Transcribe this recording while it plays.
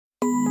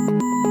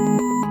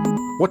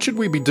What should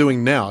we be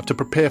doing now to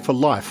prepare for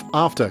life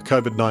after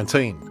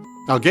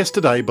COVID-19? Our guest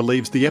today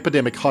believes the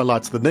epidemic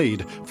highlights the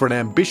need for an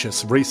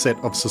ambitious reset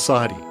of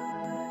society.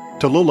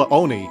 Tallulah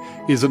Olney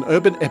is an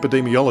urban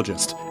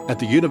epidemiologist at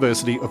the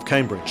University of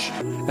Cambridge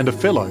and a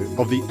fellow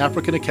of the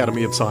African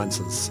Academy of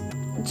Sciences.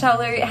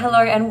 Chalu,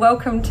 hello and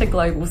welcome to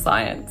Global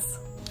Science.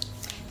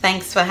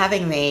 Thanks for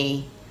having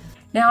me.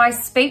 Now, I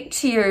speak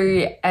to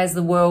you as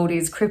the world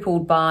is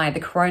crippled by the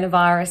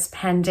coronavirus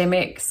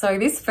pandemic. So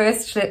this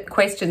first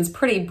question's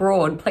pretty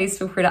broad. Please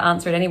feel free to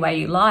answer it any way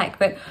you like.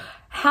 But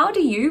how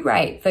do you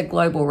rate the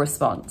global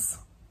response?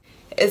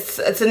 It's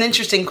an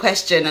interesting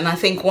question. And I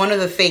think one of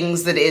the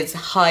things that is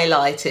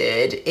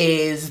highlighted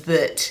is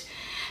that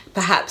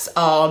perhaps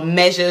our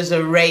measures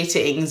or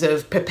ratings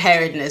of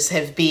preparedness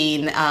have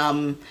been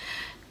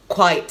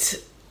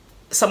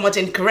somewhat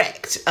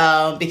incorrect,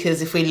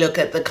 because if we look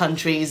at the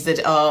countries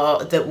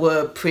that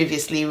were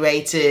previously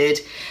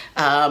rated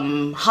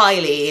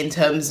highly in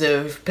terms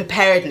of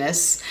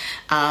preparedness,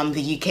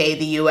 the UK,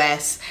 the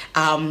US,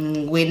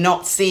 we're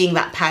not seeing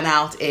that pan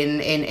out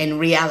in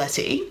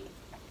reality.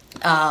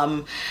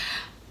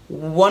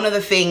 One of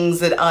the things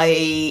that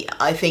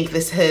I think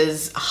this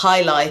has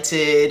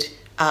highlighted,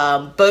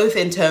 both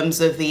in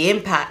terms of the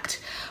impact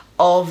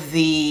of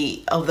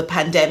the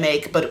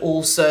pandemic, but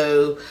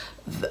also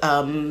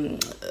the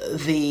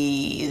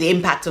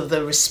impact of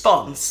the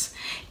response,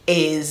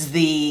 is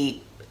the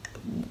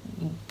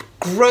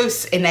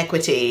gross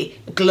inequity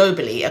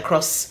globally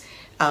across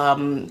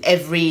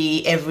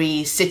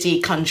every city,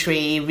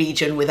 country,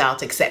 region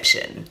without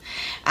exception.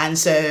 And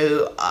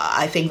so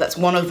I think that's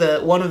one of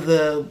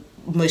the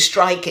most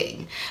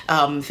striking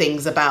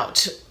things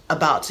about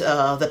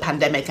the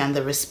pandemic and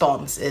the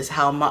response is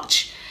how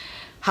much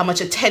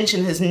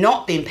attention has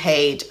not been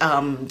paid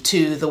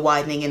to the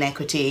widening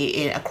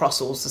inequity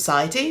across all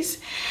societies,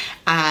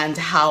 and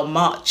how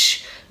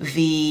much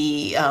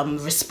the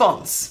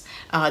response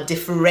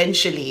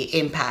differentially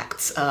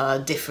impacts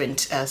different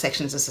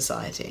sections of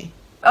society.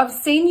 I've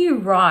seen you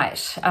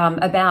write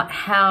about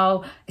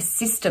how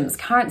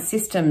current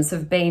systems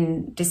have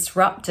been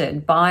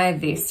disrupted by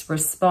this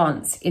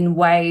response in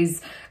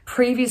ways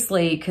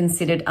previously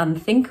considered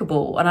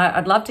unthinkable. And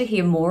I'd love to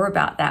hear more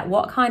about that.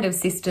 What kind of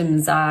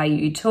systems are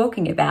you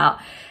talking about?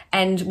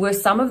 And were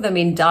some of them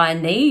in dire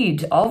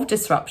need of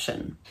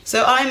disruption?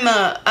 So I'm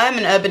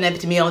an urban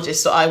epidemiologist,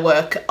 so I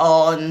work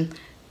on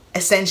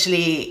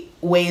essentially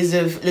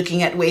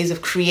looking at ways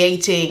of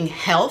creating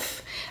health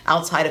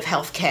outside of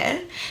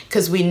healthcare,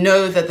 because we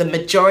know that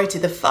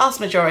the vast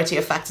majority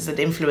of factors that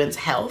influence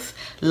health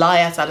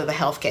lie outside of the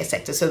healthcare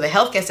sector. So the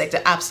healthcare sector,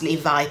 absolutely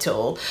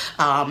vital,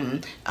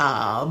 but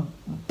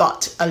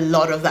a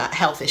lot of that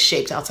health is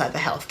shaped outside the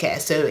healthcare.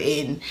 So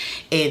in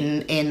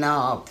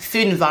our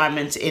food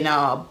environment, in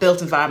our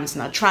built environments,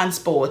 in our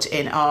transport,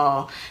 in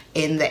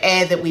the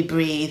air that we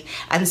breathe.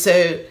 And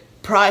so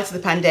prior to the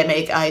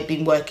pandemic, I had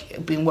been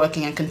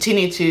working and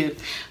continue to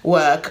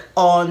work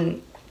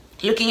on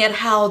looking at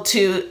how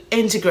to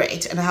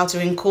integrate and how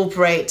to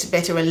incorporate,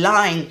 better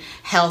align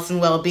health and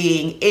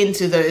well-being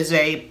into those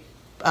very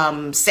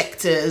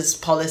sectors,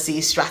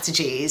 policies,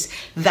 strategies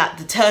that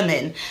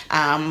determine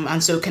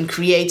and so can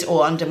create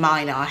or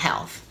undermine our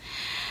health.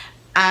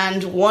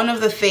 And one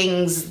of the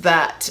things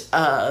that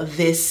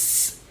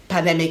this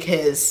pandemic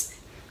has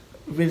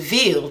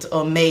revealed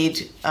or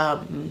made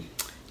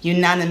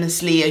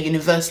unanimously or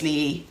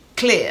universally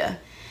clear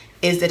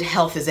is that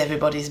health is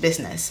everybody's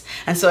business.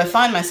 And so I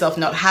find myself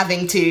not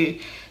having to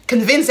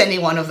convince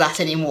anyone of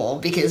that anymore,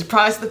 because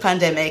prior to the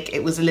pandemic,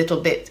 it was a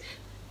bit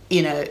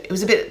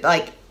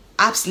like,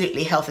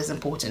 absolutely health is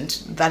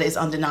important. That is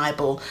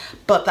undeniable,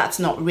 but that's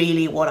not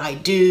really what I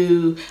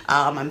do.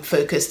 I'm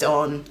focused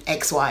on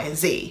X, Y, and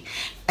Z.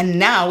 And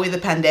now with the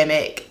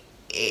pandemic,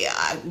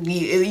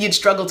 you'd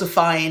struggle to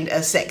find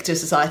a sector of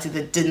society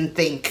that didn't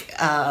think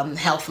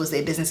health was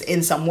their business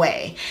in some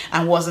way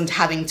and wasn't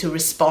having to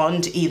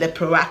respond either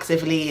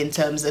proactively in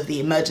terms of the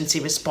emergency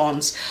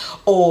response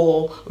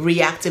or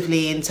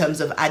reactively in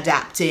terms of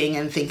adapting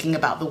and thinking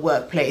about the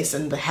workplace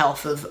and the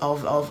health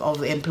of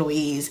the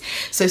employees.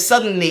 So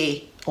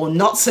suddenly, or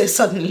not so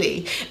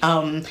suddenly,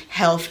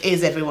 health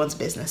is everyone's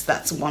business.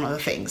 That's one of the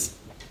things.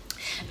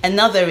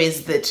 Another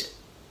is that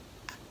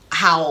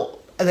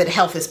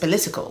health is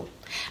political.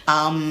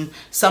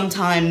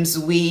 Sometimes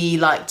we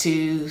like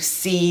to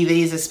see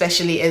these,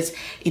 especially as,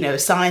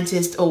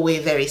 scientists, or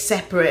we're very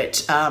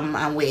separate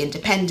and we're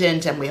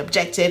independent and we're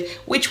objective,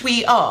 which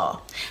we are.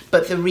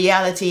 But the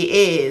reality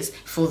is,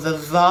 for the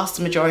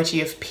vast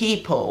majority of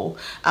people,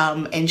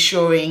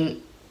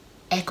 ensuring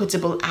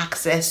equitable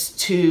access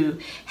to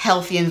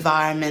healthy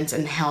environments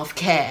and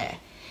healthcare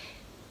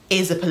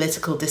is a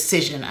political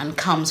decision and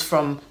comes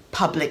from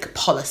public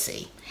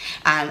policy.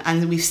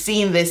 And we've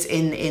seen this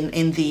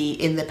in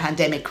the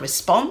pandemic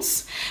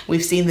response.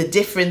 We've seen the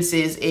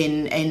differences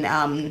in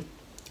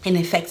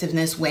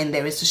effectiveness when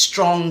there is a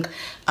strong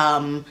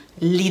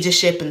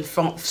leadership and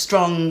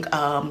strong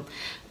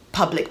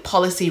public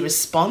policy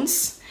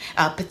response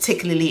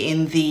particularly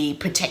in the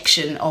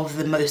protection of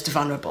the most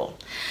vulnerable.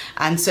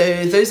 And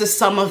so those are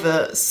some of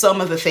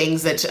the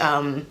things that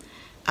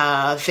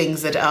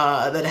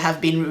that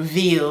have been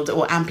revealed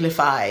or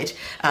amplified,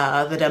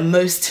 that are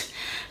most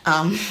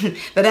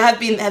that have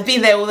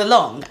been there all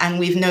along, and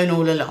we've known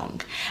all along.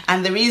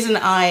 And the reason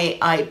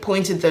I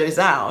pointed those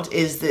out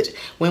is that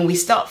when we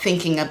start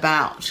thinking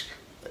about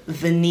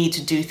the need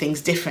to do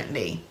things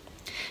differently,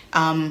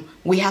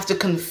 we have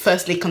to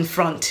firstly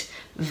confront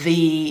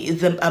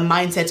a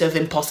mindset of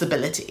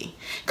impossibility,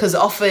 because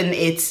often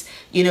it's,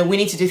 we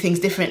need to do things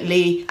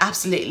differently.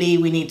 Absolutely,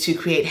 we need to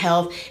create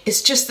health.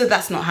 It's just that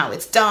that's not how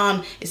it's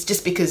done. It's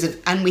just because of,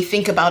 and we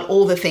think about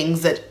all the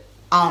things that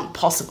aren't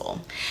possible.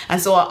 And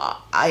so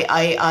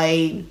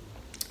I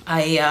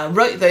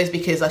wrote those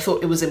because I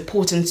thought it was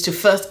important to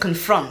first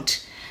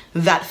confront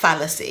that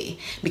fallacy,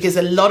 because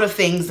a lot of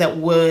things that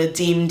were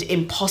deemed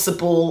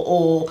impossible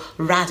or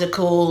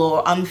radical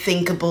or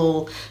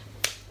unthinkable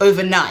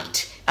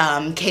overnight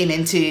came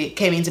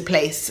into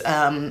place,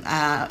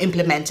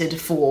 implemented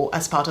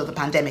as part of the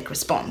pandemic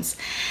response.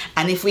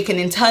 And if we can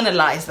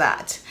internalize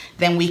that,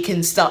 then we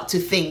can start to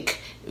think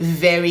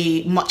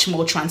very much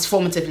more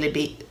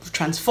transformatively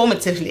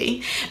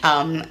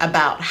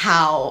about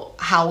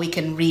how we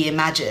can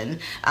reimagine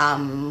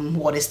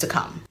what is to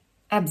come.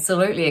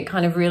 Absolutely. It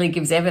kind of really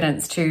gives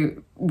evidence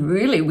to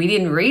really,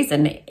 within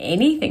reason,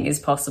 anything is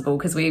possible,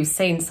 because we've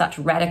seen such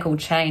radical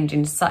change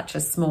in such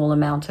a small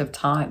amount of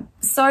time.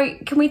 So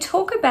can we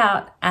talk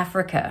about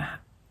Africa?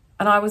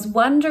 And I was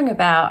wondering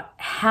about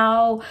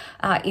how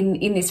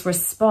in this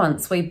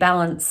response we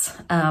balance,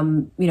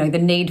 the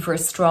need for a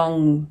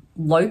strong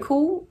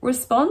local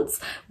response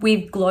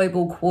with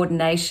global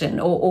coordination,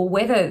 or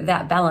whether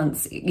that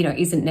balance,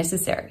 isn't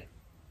necessary.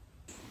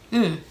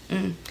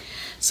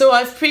 So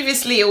I've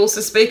previously also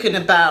spoken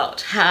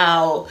about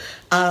how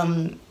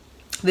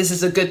this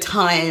is a good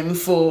time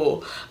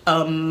for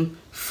the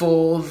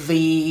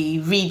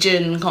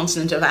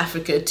continent of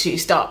Africa to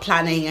start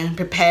planning and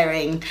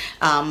preparing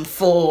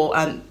for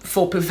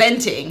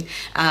preventing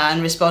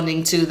and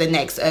responding to the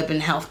next urban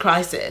health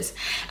crisis.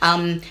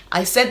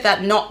 I said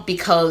that not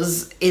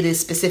because it is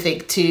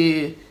specific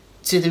to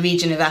the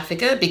region of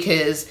Africa,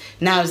 because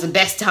now is the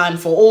best time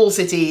for all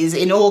cities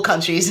in all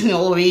countries, in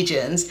all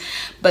regions,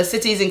 but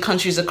cities and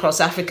countries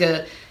across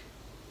Africa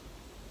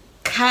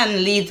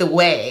can lead the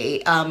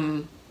way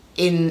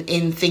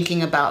in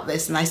thinking about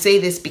this. And I say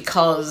this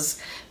because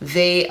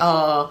they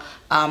are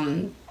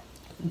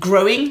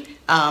growing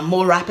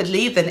more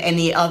rapidly than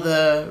any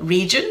other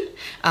region.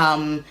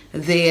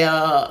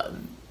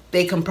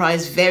 They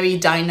comprise very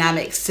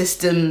dynamic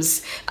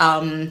systems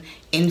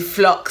in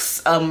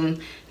flux,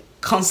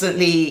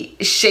 constantly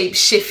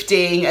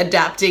shape-shifting,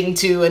 adapting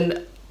to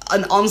an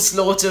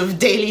onslaught of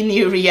daily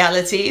new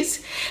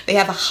realities. They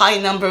have a high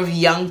number of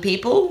young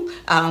people.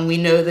 We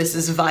know this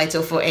is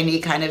vital for any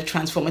kind of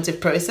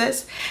transformative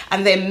process.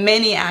 And there are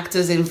many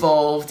actors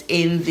involved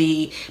in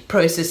the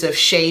process of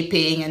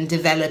shaping and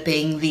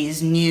developing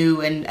these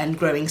new and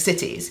growing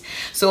cities.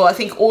 So I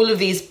think all of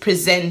these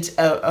present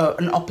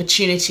an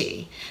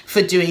opportunity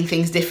for doing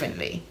things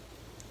differently.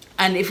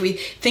 And if we're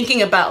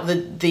thinking about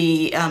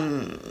the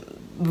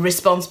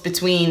response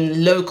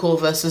between local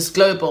versus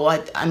global, I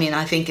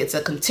think it's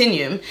a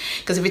continuum,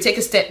 because if we take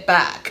a step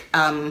back,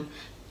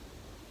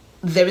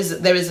 there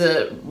is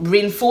a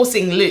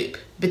reinforcing loop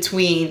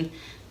between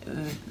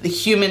the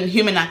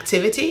human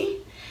activity,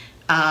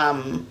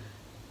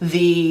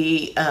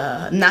 the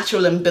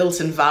natural and built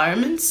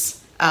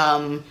environments,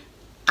 and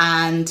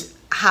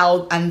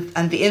how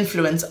and the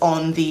influence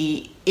on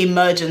the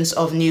emergence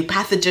of new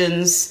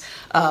pathogens,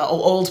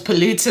 or old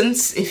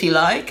pollutants, if you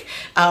like,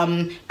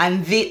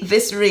 and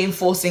this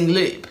reinforcing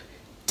loop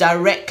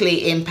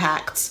directly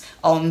impacts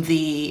on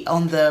the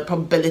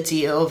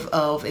probability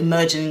of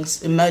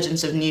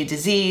emergence of new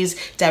disease,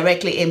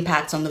 directly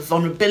impacts on the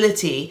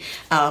vulnerability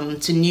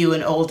to new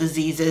and old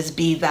diseases,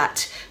 be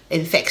that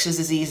infectious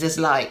diseases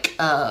like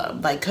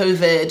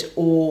COVID,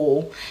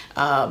 or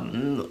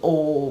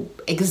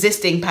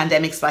existing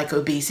pandemics like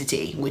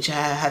obesity, which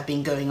have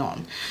been going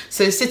on.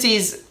 So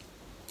cities,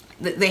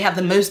 they have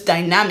the most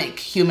dynamic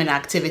human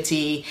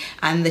activity,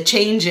 and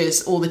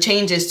all the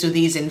changes to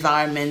these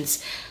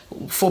environments,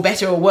 for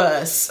better or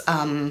worse,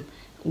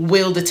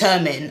 will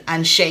determine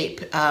and shape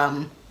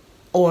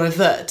or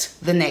avert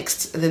the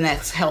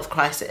next health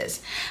crisis.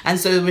 And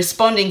so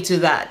responding to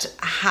that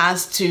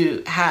has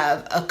to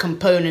have a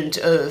component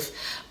of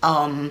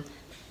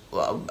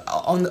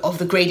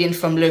the gradient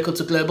from local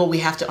to global. We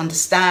have to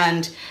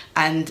understand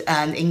and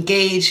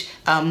engage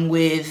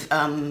with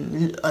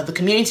the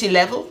community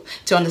level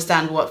to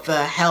understand what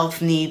the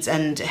health needs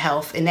and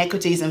health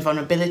inequities and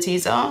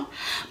vulnerabilities are.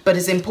 But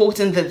it's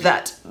important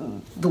that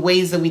the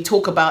ways that we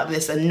talk about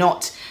this are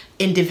not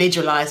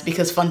individualized,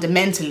 because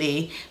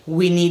fundamentally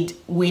we need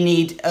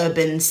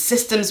urban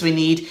systems. We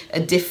need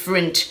a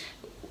different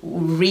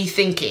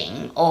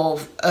rethinking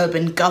of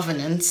urban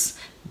governance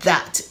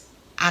that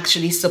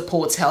actually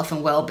supports health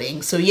and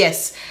well-being. So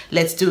yes,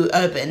 let's do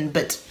urban,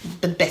 but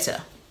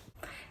better.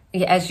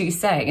 as you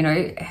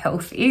say,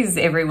 health is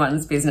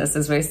everyone's business,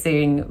 as we're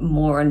seeing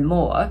more and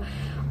more.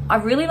 I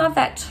really love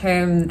that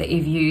term that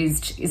you've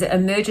used. Is it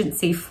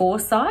emergency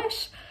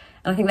foresight?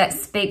 And I think that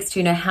speaks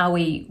to, how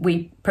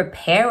we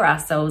prepare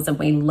ourselves and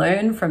we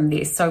learn from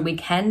this so we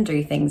can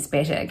do things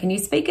better. Can you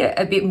speak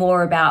a bit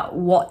more about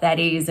what that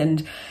is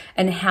and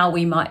how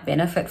we might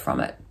benefit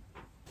from it?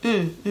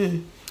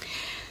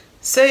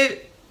 So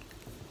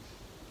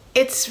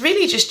it's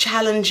really just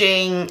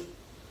challenging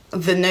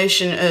the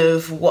notion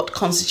of what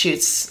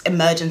constitutes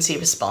emergency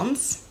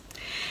response.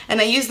 And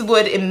I use the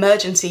word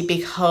emergency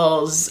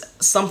because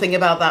something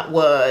about that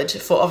word,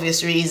 for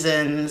obvious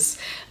reasons,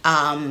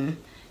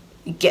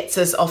 gets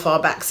us off our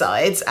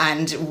backsides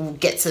and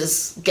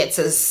gets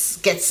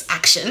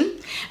action.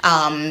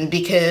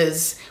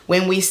 Because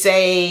when we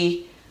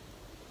say,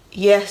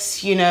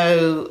 yes,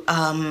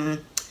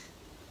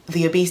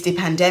 the obesity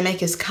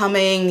pandemic is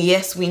coming.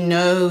 Yes, we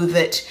know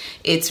that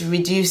it's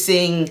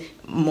reducing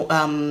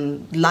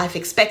life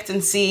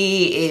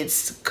expectancy.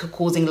 It's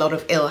causing a lot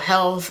of ill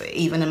health,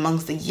 even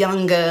amongst the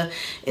younger.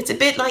 It's a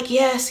bit like,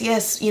 yes,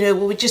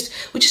 we're just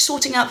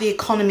sorting out the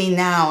economy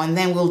now, and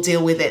then we'll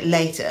deal with it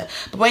later.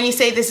 But when you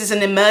say this is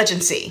an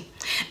emergency,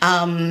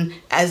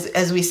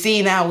 as we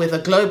see now with a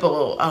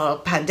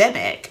global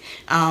pandemic,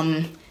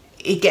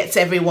 it gets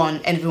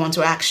everyone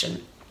to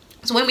action.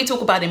 So when we talk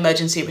about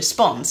emergency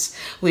response,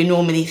 we're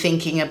normally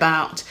thinking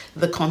about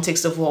the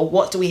context of, well,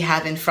 what do we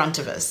have in front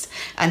of us,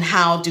 and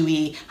how do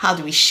we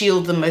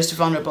shield the most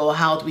vulnerable?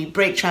 How do we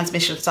break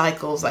transmission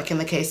cycles, like in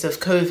the case of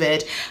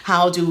COVID?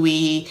 How do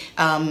we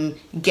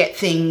get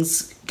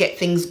things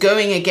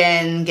going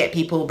again, get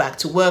people back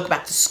to work,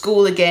 back to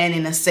school again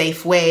in a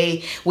safe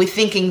way? We're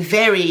thinking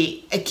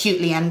very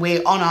acutely and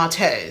we're on our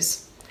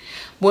toes.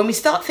 When we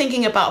start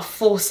thinking about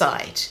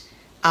foresight,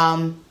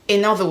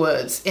 in other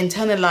words,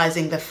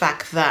 internalizing the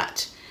fact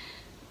that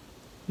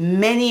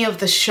many of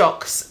the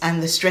shocks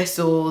and the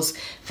stressors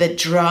that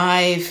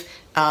drive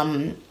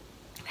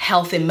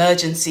health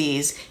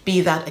emergencies,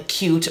 be that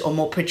acute or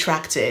more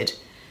protracted,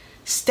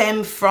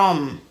 stem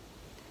from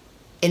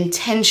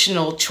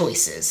intentional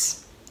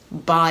choices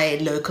by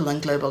local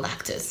and global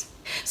actors.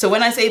 So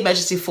when I say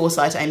emergency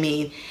foresight, I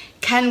mean,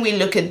 can we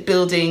look at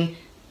building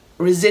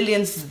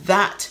resilience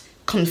that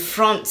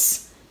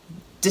confronts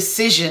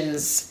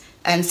decisions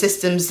and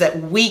systems that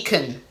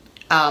weaken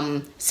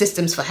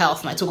systems for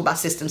health? And I talk about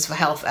systems for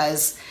health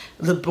as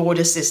the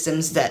broader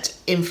systems that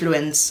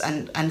influence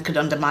and could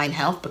undermine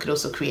health, but could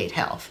also create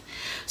health.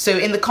 So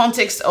in the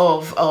context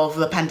of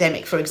the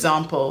pandemic, for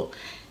example,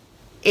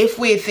 if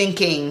we're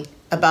thinking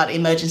about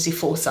emergency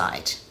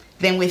foresight,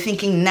 then we're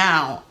thinking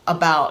now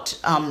about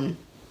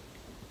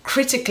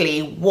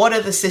critically, what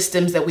are the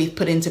systems that we've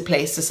put into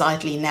place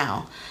societally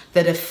now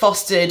that have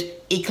fostered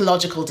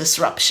ecological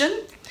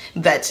disruption,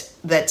 that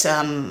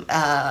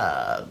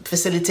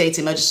facilitates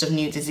emergence of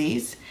new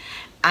disease,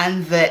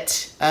 and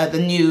that the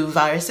new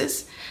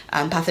viruses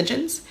and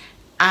pathogens,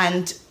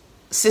 and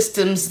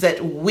systems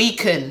that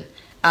weaken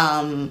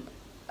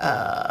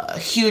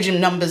huge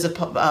numbers of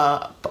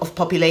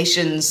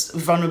populations'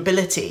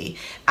 vulnerability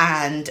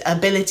and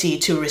ability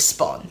to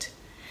respond.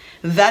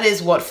 That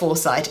is what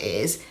foresight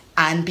is.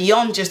 And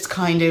beyond just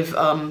kind of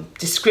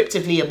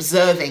descriptively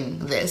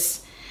observing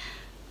this,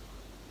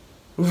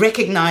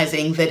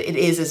 recognizing that it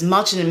is as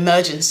much an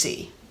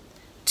emergency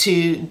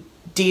to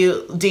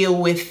deal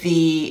with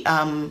the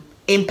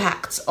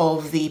impacts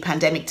of the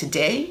pandemic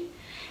today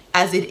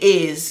as it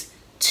is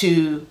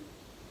to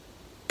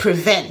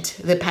prevent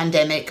the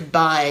pandemic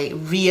by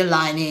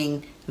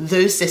realigning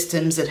those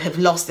systems that have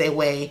lost their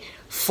way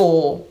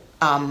for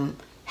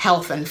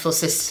health and for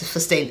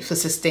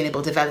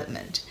sustainable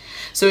development.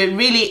 So it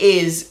really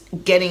is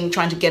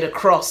trying to get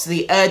across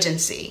the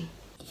urgency.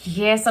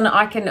 Yes, and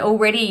I can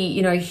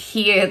already,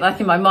 hear,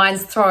 like in my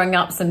mind's throwing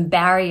up some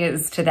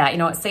barriers to that.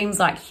 It seems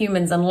like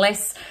humans,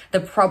 unless the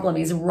problem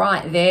is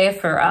right there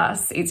for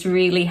us, it's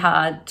really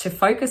hard to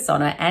focus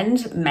on it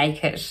and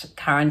make it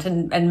current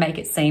and make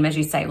it seem, as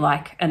you say,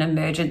 like an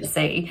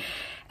emergency.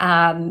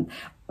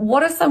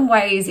 What are some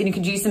ways, and you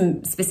could use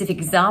some specific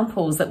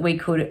examples that we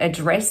could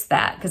address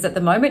that? Because at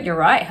the moment, you're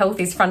right, health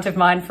is front of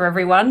mind for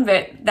everyone,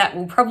 but that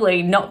will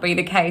probably not be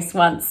the case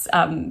once,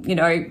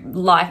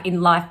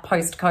 life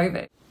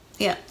post-COVID.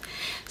 Yeah.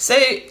 So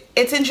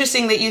it's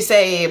interesting that you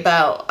say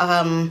about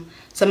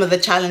some of the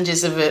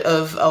challenges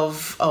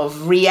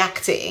of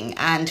reacting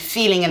and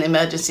feeling an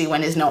emergency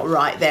when it's not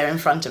right there in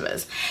front of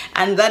us.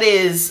 And that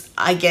is,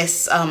 I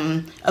guess,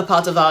 a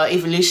part of our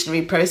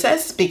evolutionary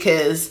process,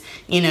 because,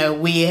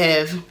 we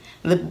have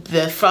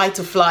the fight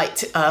or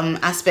flight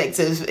aspect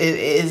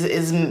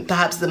is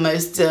perhaps the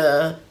most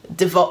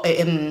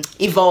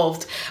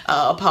evolved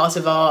part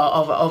of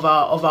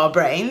our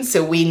brains.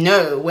 So we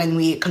know when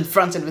we're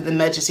confronted with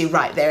emergency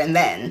right there and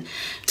then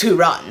to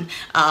run.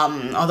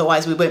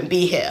 Otherwise we won't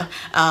be here.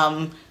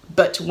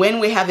 But when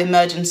we have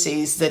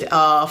emergencies that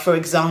are, for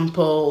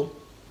example,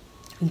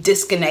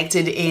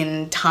 disconnected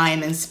in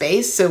time and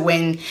space, so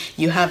when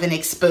you have an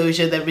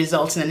exposure that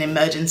results in an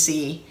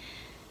emergency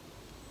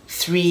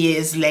 3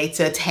 years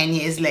later, 10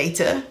 years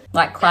later.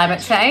 Like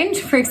climate change,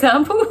 for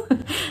example?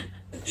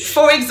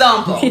 For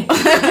example,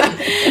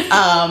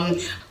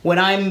 when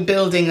I'm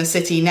building a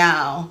city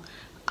now,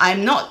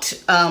 I'm not,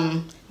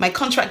 my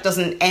contract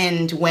doesn't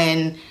end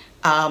when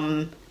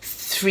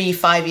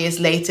 3-5 years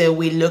later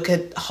we look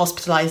at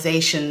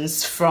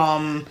hospitalizations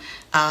from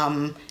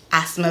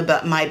asthma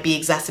that might be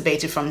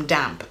exacerbated from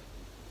damp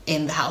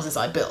in the houses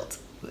I built.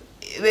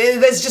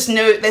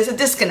 There's a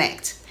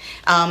disconnect.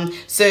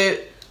 So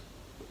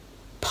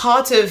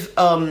part of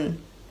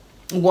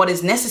what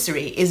is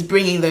necessary is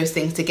bringing those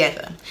things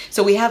together.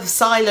 So we have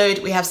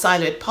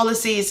siloed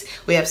policies,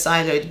 we have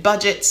siloed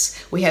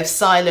budgets, we have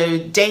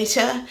siloed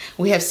data,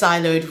 we have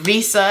siloed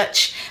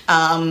research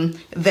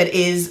that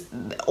is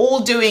all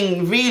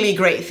doing really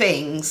great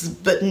things,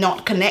 but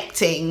not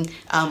connecting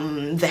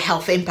the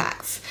health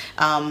impacts,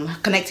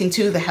 connecting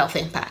to the health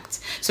impacts.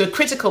 So a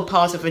critical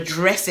part of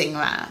addressing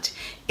that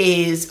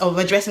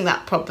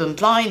problem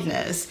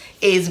blindness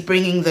is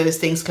bringing those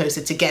things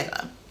closer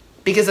together.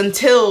 Because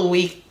until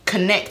we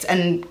connect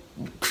and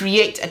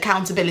create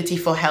accountability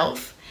for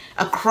health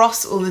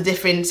across all the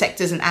different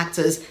sectors and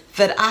actors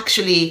that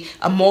actually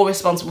are more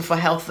responsible for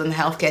health than the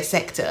healthcare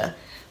sector,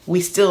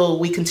 we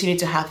continue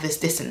to have this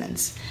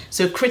dissonance.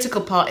 So a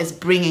critical part is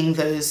bringing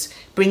those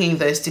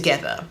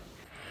together.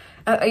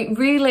 It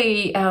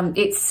really,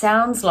 it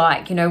sounds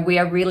like, we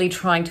are really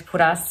trying to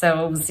put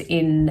ourselves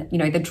in,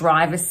 the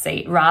driver's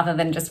seat rather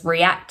than just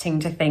reacting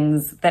to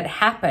things that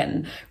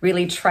happen,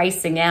 really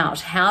tracing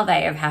out how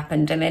they have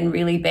happened and then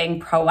really being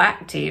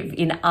proactive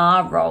in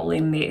our role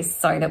in this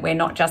so that we're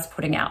not just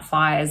putting out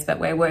fires, but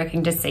we're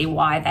working to see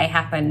why they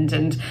happened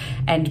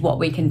and what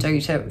we can do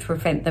to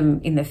prevent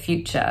them in the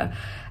future,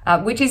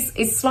 which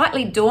is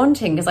slightly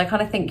daunting because I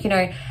kind of think,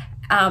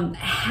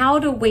 how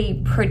do we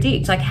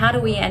predict? Like, how do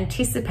we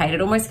anticipate?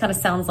 It almost kind of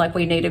sounds like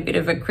we need a bit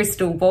of a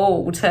crystal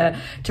ball to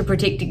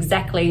predict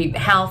exactly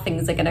how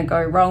things are going to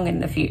go wrong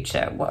in the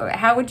future.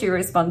 How would you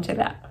respond to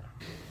that?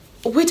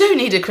 We don't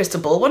need a crystal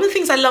ball. One of the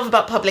things I love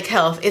about public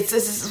health,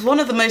 it's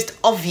one of the most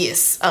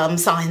obvious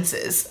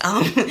sciences.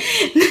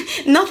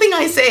 Nothing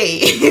I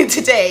say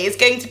today is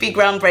going to be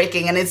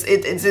groundbreaking and it's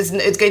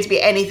going to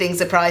be anything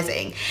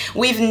surprising.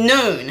 We've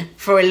known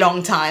for a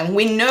long time.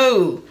 We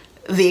know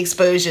the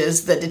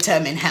exposures that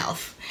determine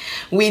health.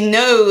 We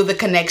know the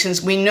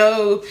connections. We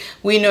know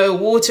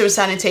water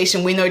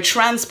sanitation. We know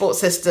transport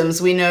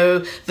systems. We know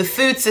the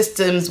food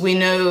systems. We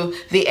know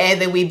the air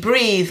that we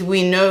breathe.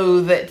 We know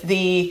that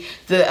the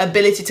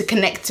ability to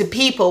connect to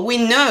people. We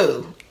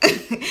know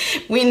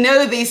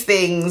these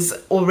things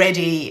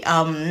already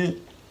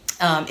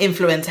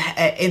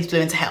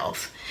influence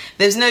health.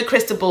 There's no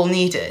crystal ball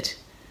needed.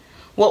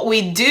 What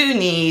we do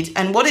need,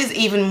 and what is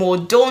even more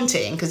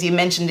daunting, because you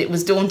mentioned it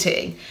was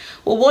daunting.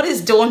 Well, what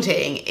is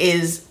daunting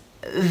is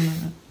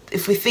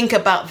if we think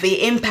about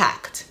the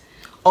impact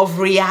of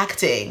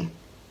reacting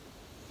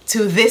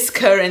to this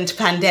current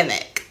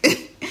pandemic.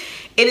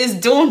 It is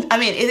daunting.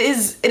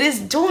 It is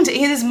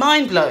daunting. It is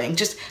mind-blowing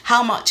just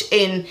how much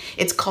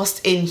it's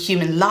cost in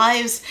human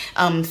lives,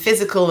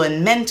 physical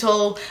and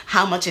mental,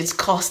 how much it's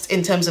cost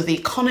in terms of the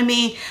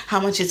economy, how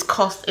much it's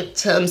cost in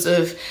terms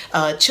of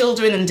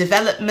children and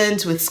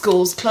development with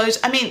schools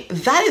closed.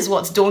 That is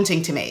what's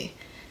daunting to me.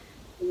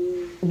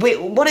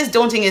 What is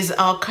daunting is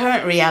our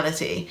current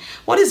reality.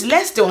 What is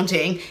less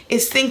daunting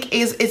is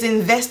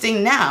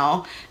investing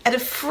now at a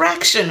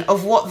fraction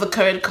of what the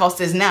current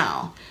cost is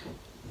now,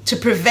 to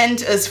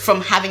prevent us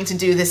from having to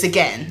do this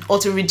again, or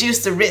to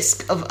reduce the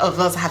risk of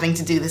us having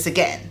to do this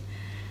again.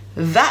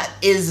 That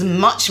is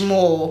much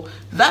more,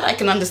 that I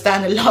can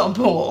understand a lot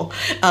more.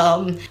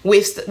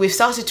 We've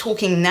started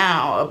talking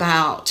now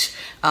about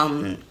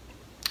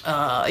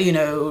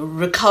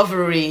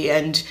recovery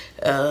and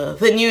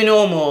the new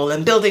normal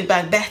and building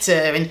back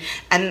better.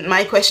 And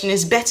my question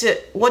is, better,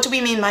 what do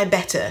we mean by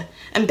better?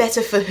 And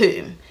better for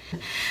whom?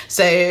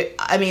 So,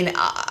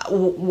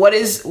 what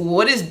is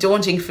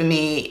daunting for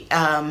me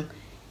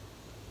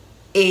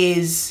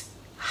is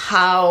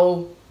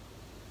how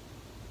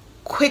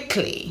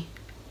quickly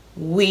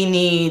we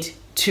need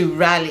to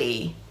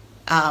rally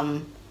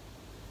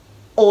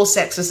all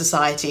sectors of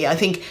society. I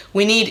think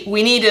we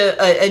need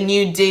a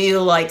new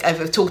deal, like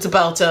I've talked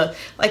about,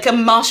 like a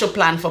Marshall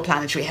Plan for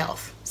planetary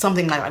health.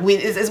 Something like that.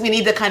 We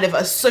need a kind of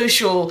a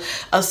social,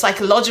 a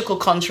psychological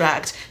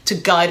contract to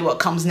guide what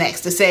comes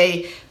next, to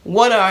say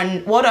what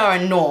are our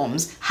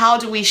norms, how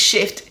do we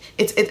shift.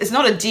 It's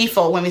not a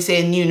default when we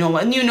say a new normal.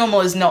 A new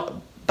normal is not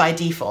by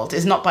default.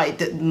 It's not by.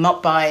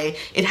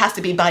 It has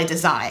to be by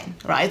design,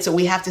 right? So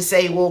we have to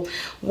say, well,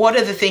 what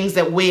are the things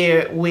that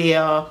we're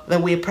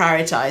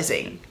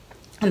prioritizing?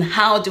 And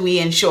how do we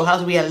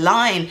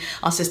align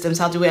our systems?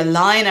 How do we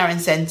align our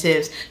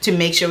incentives to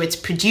make sure it's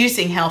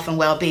producing health and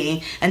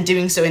well-being and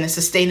doing so in a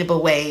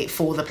sustainable way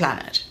for the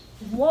planet?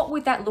 What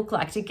would that look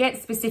like? To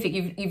get specific,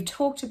 you've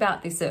talked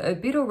about this a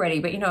bit already,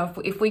 but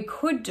if we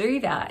could do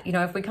that,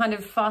 if we kind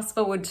of fast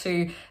forward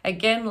to,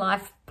 again,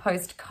 life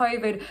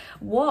post-COVID,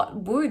 what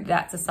would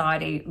that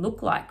society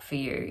look like for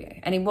you?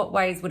 And in what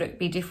ways would it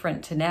be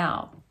different to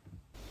now?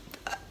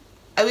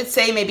 I would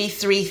say maybe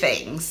three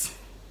things.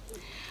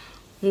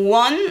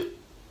 One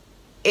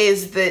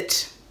is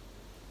that,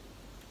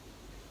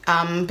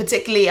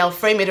 particularly I'll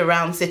frame it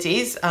around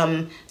cities.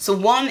 So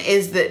one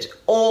is that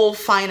all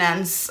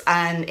finance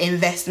and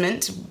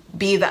investment,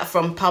 be that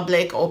from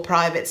public or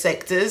private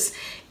sectors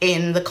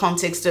in the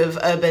context of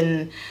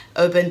urban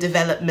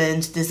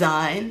development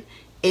design,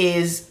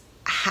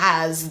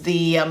 has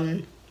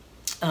the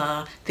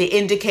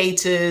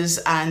indicators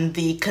and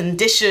the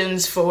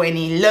conditions for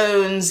any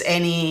loans,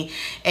 any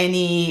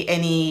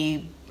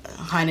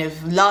kind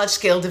of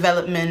large-scale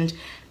development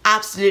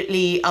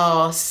absolutely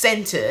are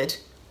centered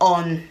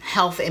on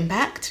health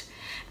impact,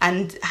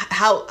 and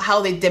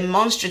how they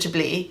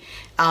demonstrably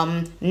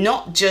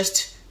not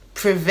just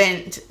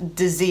prevent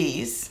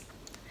disease,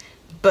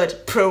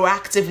 but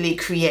proactively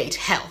create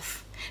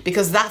health.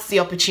 Because that's the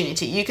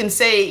opportunity. You can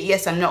say,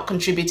 yes, I'm not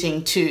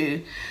contributing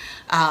to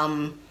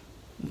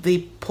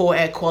the poor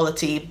air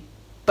quality,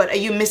 but are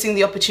you missing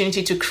the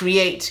opportunity to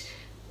create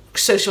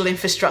social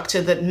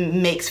infrastructure that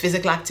makes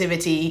physical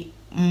activity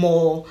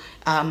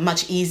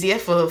much easier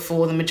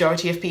for the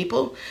majority of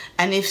people?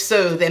 And if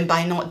so, then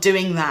by not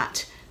doing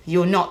that,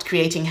 you're not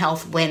creating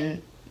health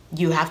when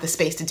you have the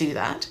space to do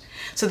that.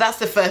 So that's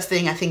the first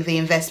thing, I think, the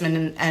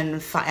investment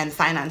and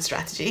finance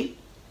strategy.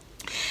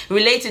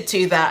 Related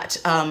to that,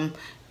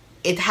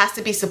 it has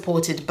to be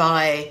supported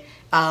by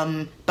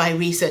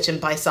research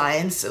and by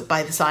science,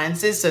 by the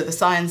sciences. So the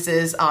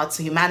sciences, arts,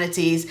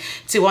 humanities,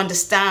 to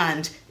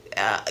understand,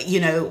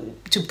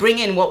 to bring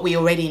in what we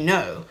already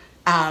know,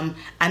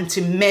 and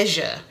to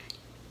measure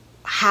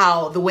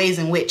how the ways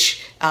in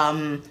which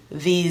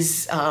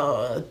these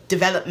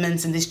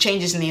developments and these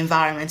changes in the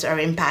environment are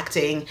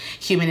impacting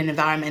human and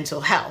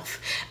environmental health.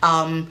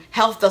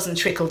 Health doesn't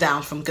trickle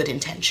down from good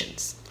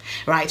intentions.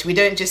 Right? We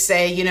don't just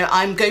say,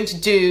 I'm going to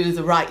do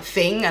the right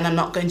thing and I'm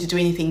not going to do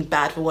anything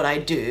bad for what I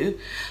do.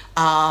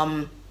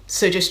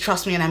 So just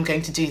trust me and I'm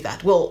going to do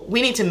that. Well,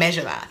 we need to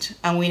measure that,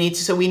 and we need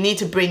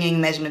to bring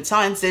in measurement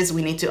sciences.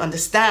 We need to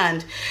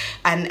understand,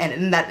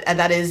 and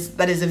that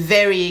is a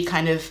very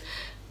kind of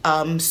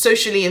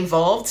socially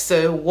involved.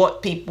 So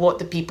what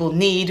the people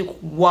need,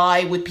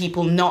 why would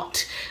people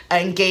not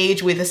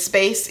engage with a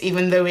space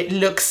even though it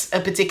looks a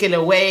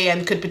particular way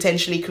and could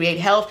potentially create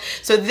health?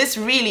 So this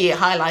really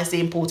highlights the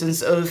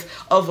importance of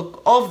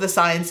the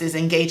sciences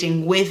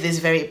engaging with this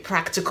very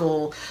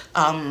practical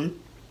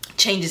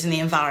changes in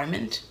the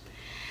environment.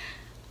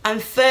 And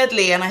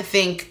thirdly, and I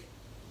think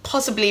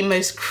possibly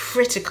most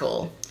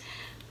critical,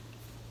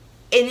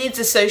 it needs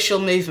a social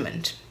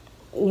movement.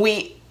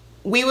 We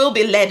will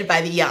be led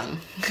by the young.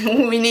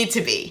 We need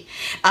to be.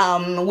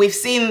 We've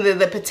seen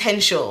the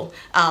potential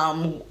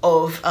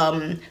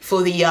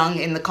for the young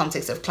in the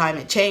context of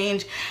climate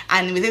change,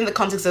 and within the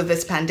context of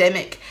this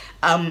pandemic.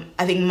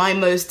 I think my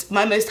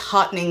most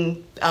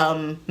heartening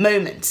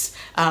moments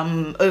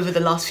over the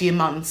last few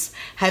months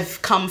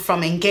have come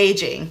from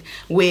engaging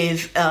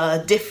with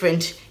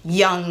different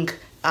young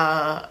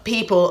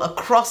people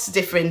across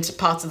different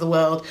parts of the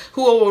world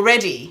who are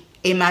already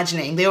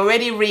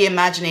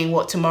reimagining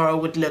what tomorrow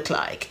would look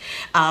like.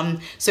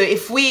 So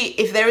if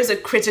there is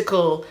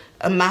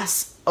a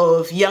mass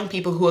of young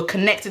people who are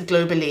connected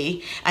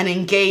globally and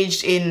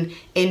engaged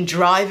in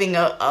driving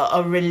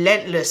a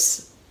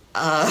relentless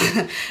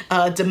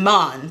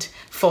demand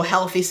for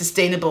healthy,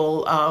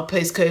 sustainable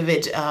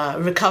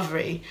post-COVID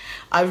recovery,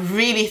 I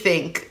really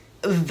think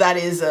that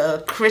is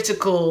a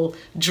critical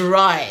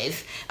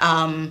drive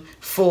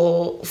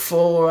for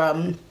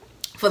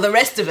the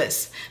rest of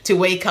us to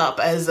wake up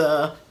as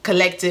a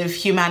collective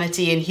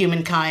humanity and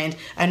humankind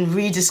and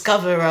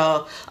rediscover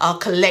our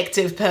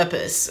collective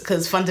purpose,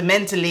 because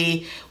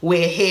fundamentally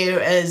we're here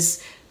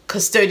as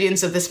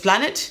custodians of this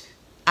planet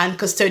and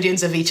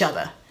custodians of each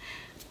other.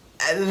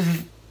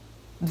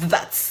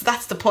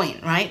 That's the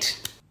point,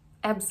 right?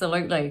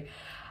 Absolutely.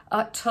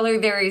 Tolu,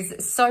 there is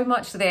so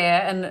much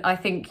there, and I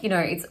think,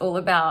 it's all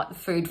about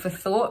food for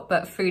thought,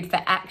 but food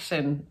for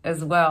action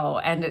as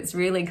well. And it's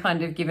really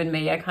kind of given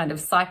me a kind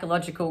of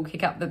psychological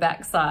kick up the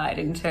backside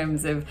in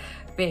terms of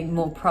being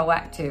more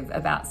proactive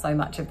about so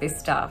much of this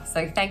stuff.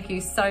 So thank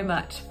you so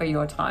much for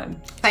your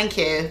time. Thank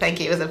you.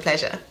 It was a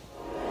pleasure.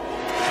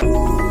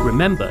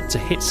 Remember to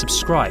hit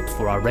subscribe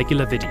for our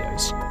regular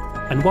videos.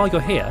 And while you're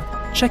here,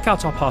 check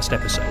out our past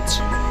episodes.